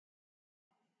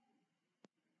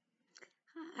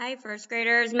Hi, first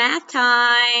graders, math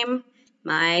time.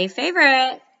 My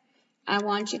favorite. I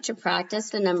want you to practice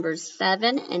the numbers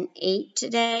 7 and 8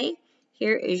 today.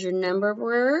 Here is your number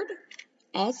word,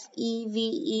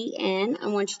 S-E-V-E-N. I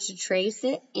want you to trace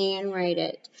it and write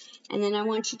it. And then I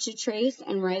want you to trace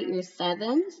and write your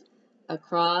 7s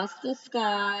across the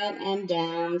sky and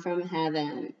down from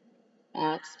heaven.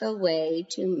 That's the way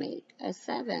to make a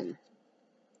 7.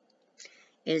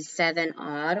 Is 7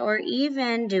 odd or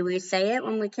even? Do we say it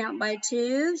when we count by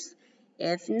twos?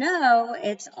 If no,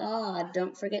 it's odd.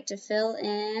 Don't forget to fill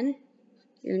in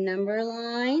your number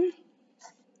line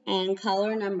and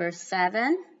color number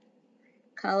 7.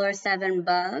 Color 7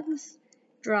 bugs.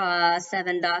 Draw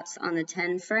 7 dots on the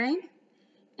 10 frame.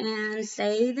 And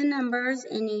say the numbers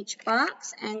in each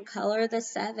box and color the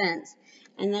 7s.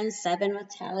 And then 7 with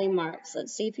tally marks.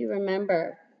 Let's see if you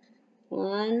remember.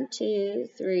 1, 2,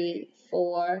 3,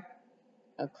 4.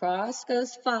 Across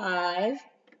goes 5,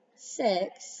 6,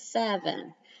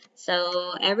 7.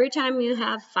 So every time you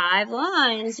have 5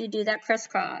 lines, you do that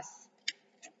crisscross.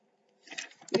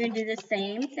 You're going to do the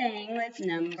same thing with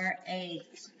number 8.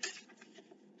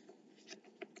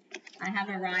 I have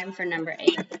a rhyme for number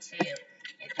 8 too.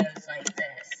 It goes like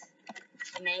this.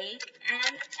 Make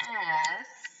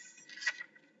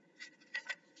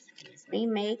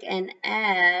an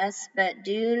S, but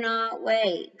do not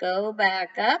wait. Go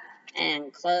back up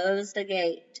and close the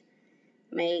gate.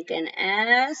 Make an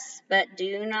S, but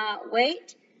do not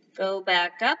wait. Go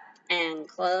back up and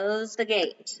close the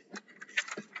gate.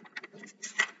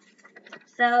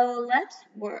 So let's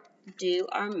do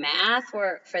our math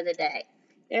work for the day.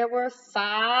 There were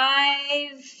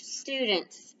 5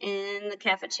 students in the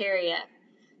cafeteria.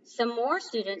 Some more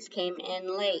students came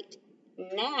in late.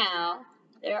 Now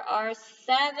there are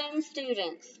 7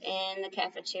 students in the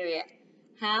cafeteria.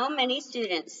 How many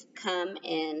students come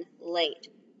in late?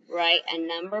 Write a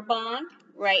number bond,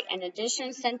 write an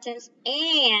addition sentence,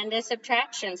 and a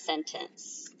subtraction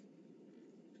sentence.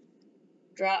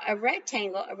 Draw a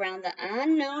rectangle around the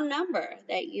unknown number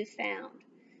that you found.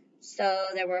 So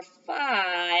there were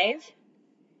 5,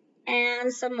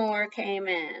 and some more came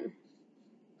in.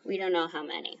 We don't know how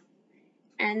many.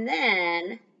 And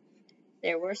then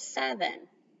there were 7.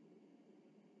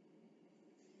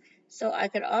 So I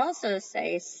could also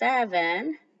say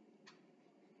 7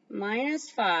 minus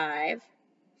 5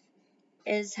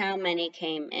 is how many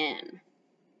came in.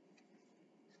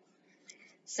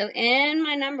 So in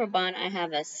my number bond, I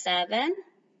have a 7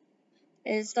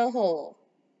 is the whole.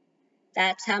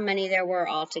 That's how many there were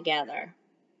altogether.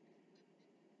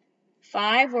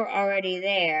 5 were already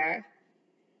there.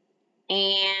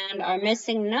 And our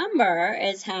missing number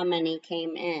is how many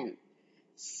came in.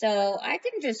 So I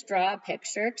can just draw a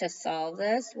picture to solve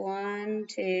this. 1,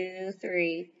 2,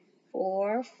 3,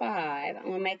 4, 5. I'm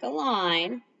going to make a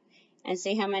line and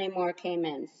see how many more came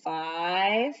in.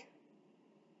 5,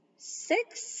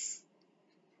 6,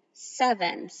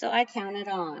 7. So I counted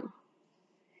on.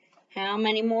 How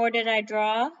many more did I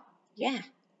draw? Yeah,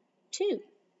 2.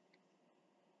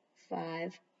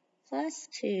 5 plus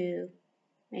 2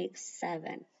 makes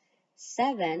 7.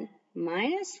 7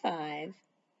 minus 5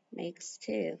 makes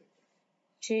 2.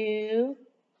 2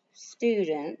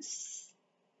 students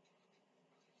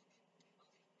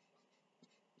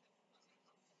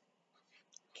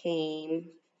came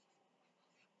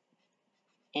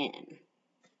in.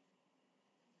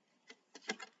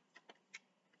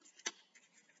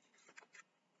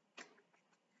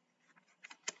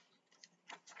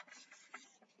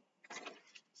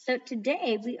 So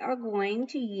today we are going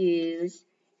to use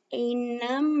a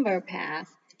number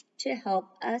path to help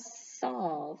us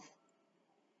solve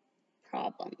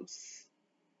problems.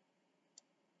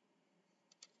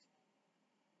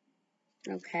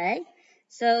 Okay,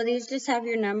 so these just have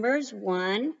your numbers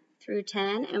 1 through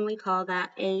 10, and we call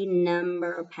that a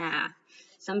number path.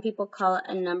 Some people call it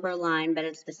a number line, but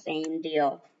it's the same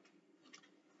deal.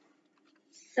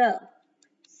 So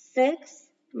 6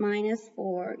 minus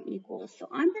 4 equals, so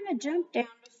I'm going to jump down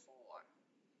to 4.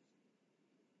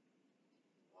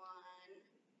 1,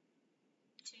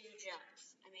 2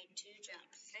 jumps. I made 2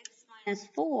 jumps. 6 minus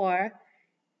 4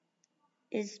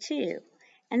 is 2.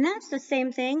 And that's the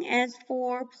same thing as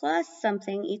 4 plus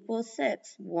something equals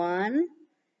 6. 1,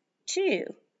 2.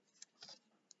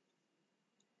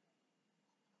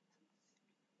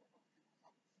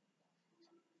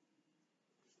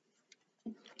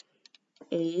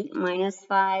 8 minus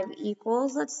 5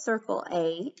 equals, let's circle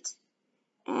 8,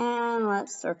 and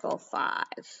let's circle 5.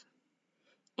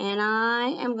 And I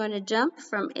am going to jump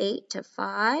from 8 to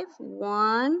 5.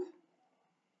 1,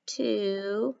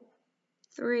 2,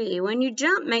 3. When you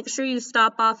jump, make sure you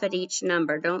stop off at each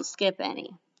number. Don't skip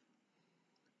any.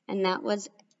 And that was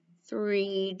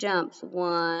 3 jumps.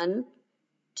 1,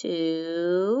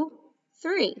 2,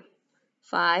 3.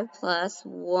 5 plus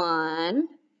 1,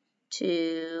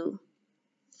 2,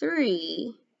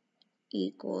 3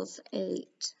 equals 8.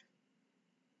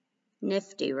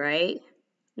 Nifty, right?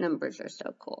 Numbers are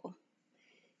so cool.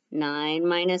 9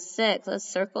 minus 6.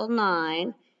 Let's circle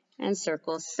 9 and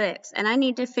circle 6. And I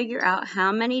need to figure out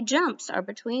how many jumps are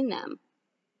between them.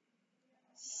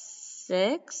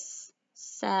 6,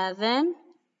 7,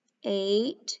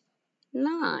 8,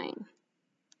 9.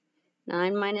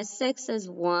 9 minus 6 is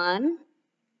 1,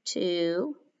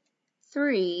 2,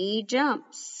 3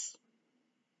 jumps.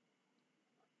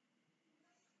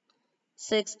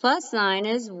 6 plus 9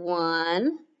 is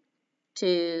 1,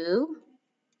 2,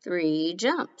 3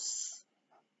 jumps.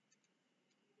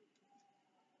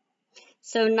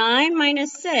 So 9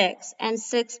 minus 6 and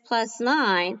 6 plus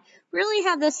 9 really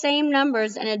have the same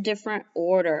numbers in a different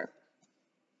order.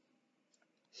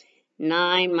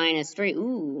 9 minus 3.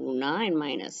 Ooh, 9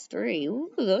 minus 3. Ooh,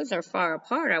 those are far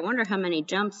apart. I wonder how many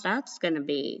jumps that's going to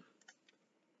be.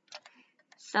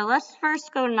 So let's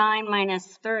first go 9 minus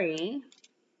 3.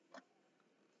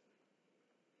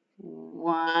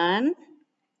 1,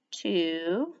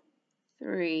 2,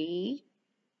 3,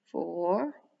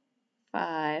 4,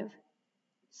 5,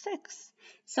 6.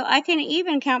 So I can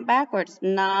even count backwards.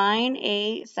 9,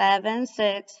 8, 7,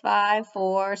 6, 5,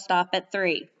 4, stop at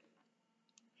 3.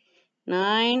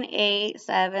 9, 8,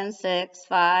 7, 6,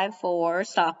 5, 4,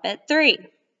 stop at 3.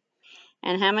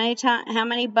 And how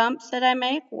many bumps did I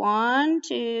make? 1,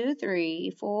 2,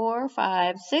 3, 4,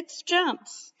 5, 6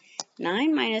 jumps.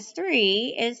 9 minus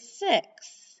 3 is 6.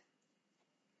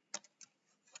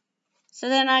 So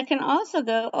then I can also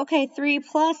go, okay, 3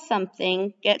 plus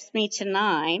something gets me to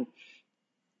 9.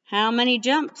 How many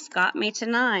jumps got me to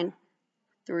 9?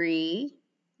 3,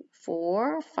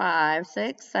 4, 5,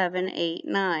 6, 7, 8,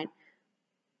 9.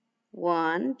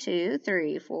 1, 2,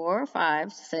 3, 4,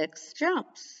 5, 6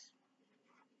 jumps.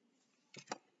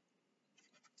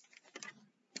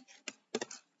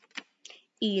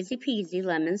 Easy peasy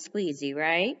lemon squeezy,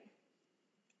 right?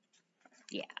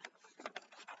 Yeah.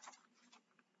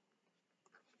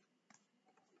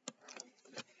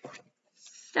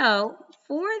 So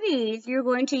for these, you're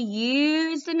going to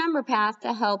use the number path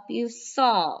to help you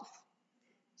solve.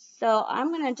 So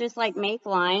I'm going to just like make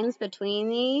lines between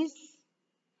these,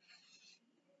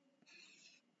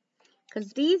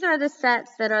 because these are the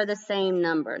sets that are the same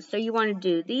numbers. So you want to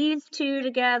do these two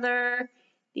together,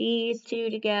 these two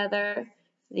together,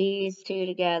 these two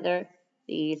together,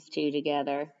 these two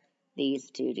together, these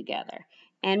two together.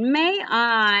 And may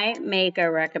I make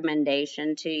a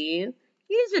recommendation to you?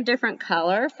 Use a different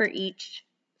color for each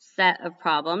set of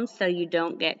problems so you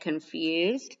don't get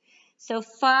confused. So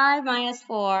 5 minus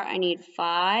 4, I need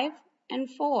 5 and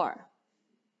 4.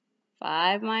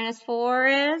 5 minus 4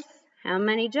 is how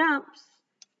many jumps?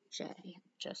 J,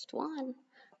 just 1.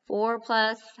 4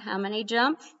 plus how many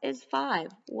jumps is 5?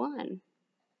 1.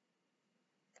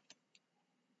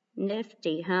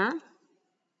 Nifty, huh?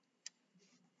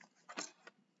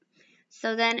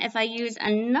 So then if I use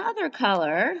another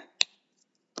color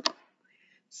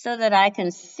so that I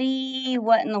can see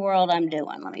what in the world I'm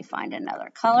doing. Let me find another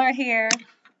color here.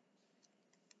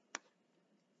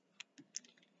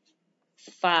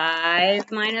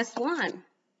 5 minus 1.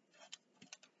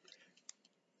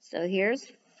 So here's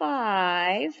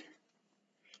 5,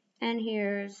 and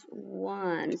here's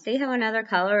 1. See how another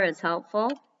color is helpful?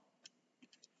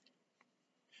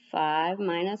 5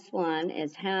 minus 1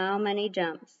 is how many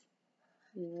jumps?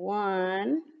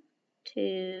 1,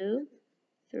 2,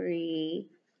 3,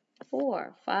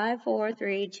 4. 5, 4,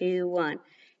 3, 2, 1.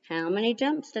 How many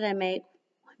jumps did I make?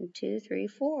 1, 2, 3,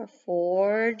 4.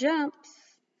 4 jumps.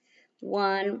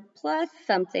 1 plus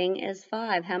something is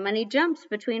 5. How many jumps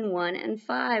between 1 and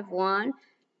 5? 1,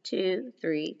 2,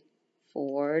 3,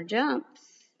 4 jumps.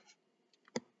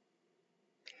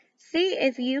 See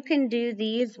if you can do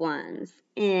these ones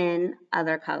in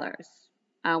other colors.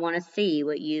 I want to see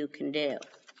what you can do.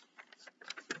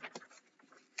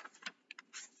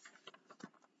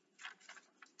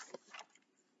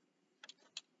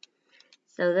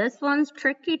 So this one's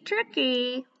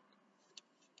tricky.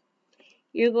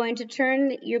 You're going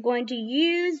to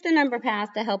use the number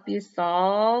path to help you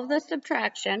solve the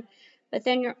subtraction, but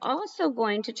then you're also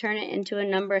going to turn it into a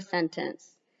number sentence.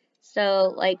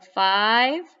 So like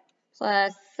 5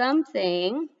 plus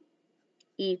something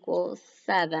equals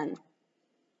 7.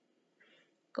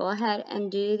 Go ahead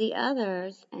and do the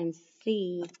others and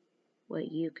see what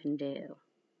you can do.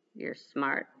 You're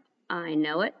smart. I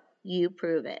know it. you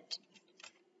prove it.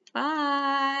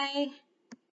 Bye.